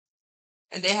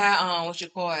And they had what you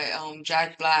call it,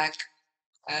 Jack Black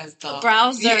as the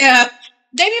browser. Yeah,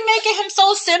 They be making him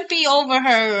so simpy over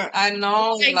her. I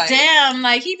know. Like, damn,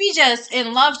 like he be just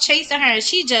in love chasing her and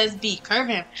she just be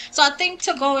curving him. So I think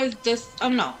to go is this. Oh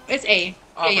no, it's A.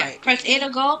 Yeah. Right. Press A to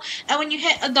go, and when you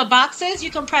hit the boxes, you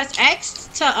can press X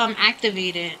to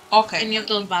activate it. Okay. Any of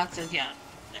those boxes, yeah.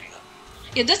 There you go.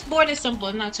 Yeah, this board is simple.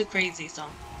 It's not too crazy, so.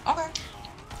 Okay.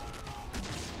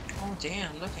 Oh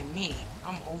damn! Look at me.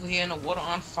 I'm over here in the water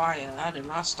on fire. I did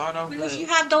not start off If good. you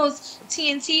have those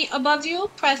TNT above you,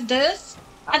 press this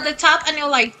at the top, and it'll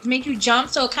like make you jump.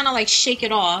 So it kind of like shake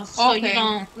it off, so you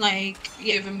don't like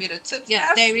giving me the tips.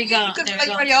 Yeah, there we go. Because There like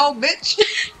we go. on your old bitch.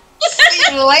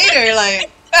 See you later.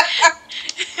 Like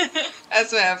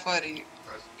that's bad funny.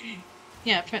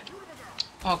 Yeah.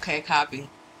 Okay, copy.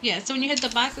 Yeah. So when you hit the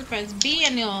box, press B,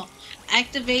 and it'll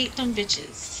activate them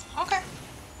bitches. Okay.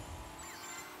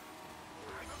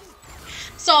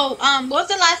 So, what was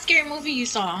the last scary movie you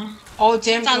saw? Oh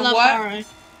damn! I You know love what? horror.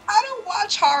 I don't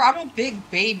watch horror. I'm a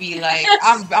big baby. Like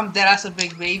I'm dead ass a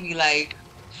big baby. Like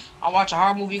I watch a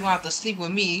horror movie, you gonna have to sleep with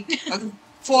me. Like,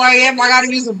 4 a.m. I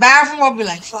gotta use the bathroom. I'll be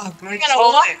like, fuck, You gotta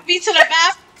walk me to the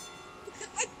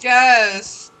bathroom.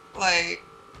 Yes. Like,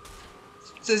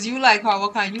 since you like horror,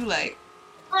 what kind you like?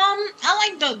 I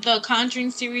like the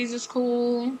Conjuring series is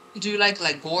cool. Do you like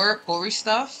gory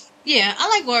stuff? Yeah, I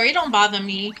like gore. It don't bother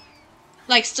me.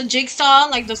 Like the Jigsaw,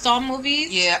 like the Saw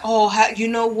movies. Yeah. Oh, you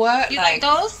know what? You like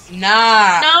those?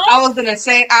 Nah. No? I was gonna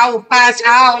say I would pass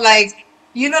out. Like,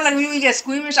 you know, like when you get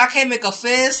squeamish, I can't make a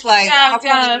fist. Like, I'm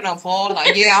probably gonna fall.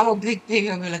 Like, yeah, I'm a big baby.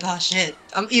 I'm like, oh shit,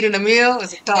 I'm eating a meal.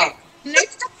 It's tough.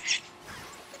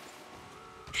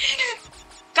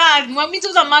 God, when we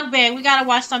do the mukbang, we gotta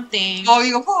watch something. Oh,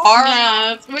 you go for horror?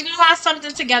 Yeah, we're gonna watch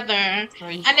something together. And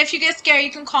if you get scared,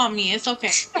 you can call me. It's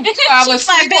okay. I was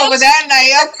sleep over that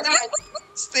night. I'm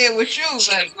staying with you.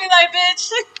 Like, be like,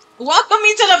 bitch, welcome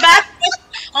me to the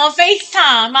bathroom on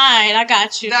FaceTime. Alright, I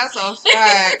got you. That's a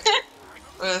fact.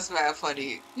 That's very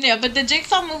funny. Yeah, but the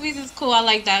Jigsaw movies is cool. I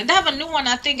like that. They have a new one,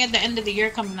 I think, at the end of the year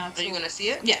coming out. Are you gonna see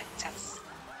it? Yeah. Yes.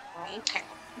 Okay.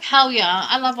 Hell yeah,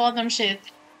 I love all them shit.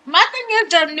 My thing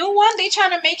is the new one. They trying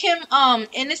to make him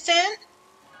innocent.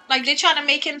 Like they trying to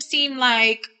make him seem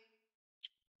like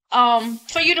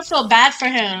for you to feel bad for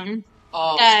him.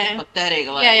 Oh, pathetic.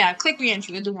 Like. Yeah. Click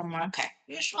re-entry. We'll do one more. Okay.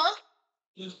 You sure?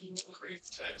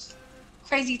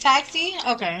 Crazy Taxi.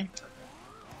 Okay.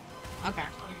 Okay.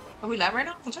 Are we live right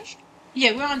now on Twitch?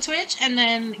 Yeah, we're on Twitch, and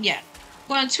then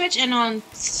we're on Twitch and on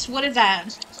what is that?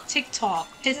 TikTok.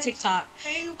 His TikTok.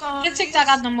 Hey, you guys. His TikTok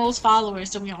got the most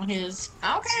followers, so we on his.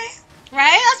 Okay.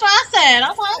 Right? That's what I said.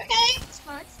 I'm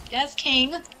like, okay. Yes,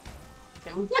 King.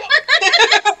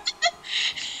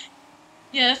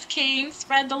 Yes, King.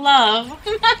 Spread the love.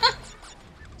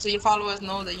 So your followers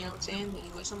know that, you know what I'm saying, that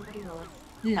you with somebody or?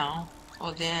 No.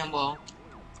 Oh damn. Well.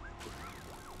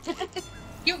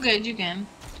 You good? You can.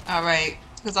 All right.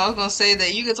 Because I was gonna say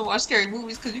that you get to watch scary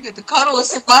movies because you get to cuddle with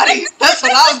somebody. That's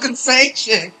what I was gonna say.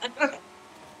 Shit.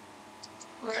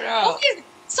 Right out. Okay.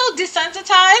 So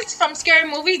desensitized from scary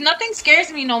movies. Nothing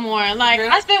scares me no more. Like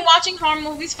Really? I've been watching horror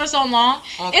movies for so long.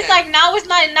 Okay. It's like now it's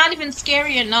not even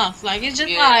scary enough. Like it's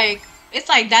just like it's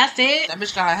like that's it. That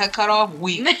bitch got her head cut off.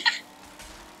 Weak.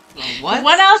 Like, what?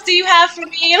 What else do you have for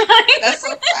me? Like That's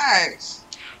a fact.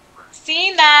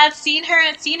 Seen that, seen her,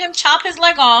 and seen him chop his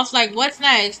leg off. Like, what's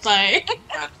next? Like,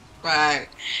 Right.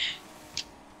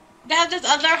 They have this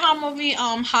other horror movie,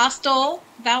 Hostel.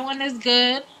 That one is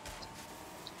good.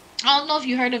 I don't know if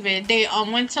you heard of it. They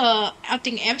went to I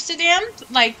think Amsterdam,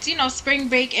 like spring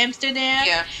break Amsterdam.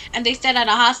 Yeah. And they stayed at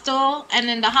a hostel, and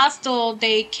in the hostel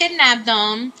they kidnapped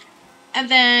them, and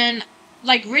then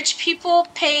like rich people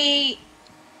pay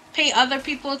other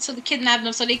people to kidnap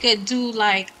them so they could do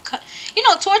like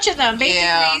torture them basically.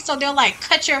 Yeah. So they'll like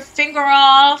cut your finger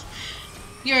off,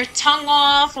 your tongue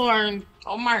off, or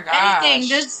Oh my gosh. anything.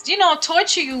 Just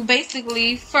torture you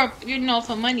basically for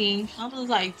for money. I was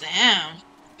like, damn.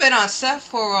 Been on set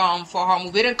for her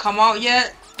movie. It didn't come out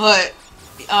yet, but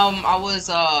I was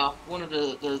one of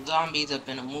the zombies up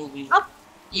in a movie. Oh.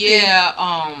 Yeah.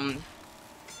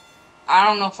 I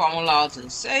don't know if I'm allowed to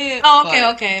say it. Oh, okay,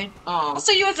 but, okay.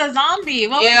 So you was a zombie.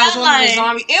 What yeah, was I was that one like? of the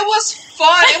zombies. It was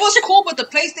fun. It was cool, but the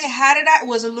place they had it at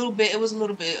was a little bit. It was a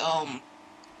little bit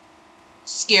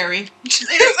scary. It was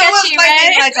sketchy, like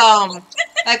right?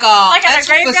 like at a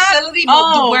extra graveyard? facility, but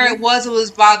Oh. where it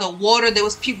was by the water. There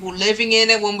was people living in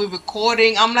it when we were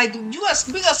recording. I'm like, we got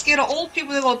scared of old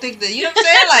people. They're gonna think that, you know what I'm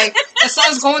saying? Like the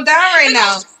sun's going down right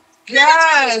now.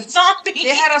 Yes. Zombie.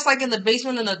 They had us like in the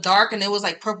basement in the dark, and it was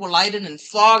like purple lighting and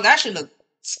fog. That shit looked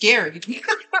scary.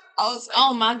 I was like,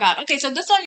 Oh my god. Okay, so this one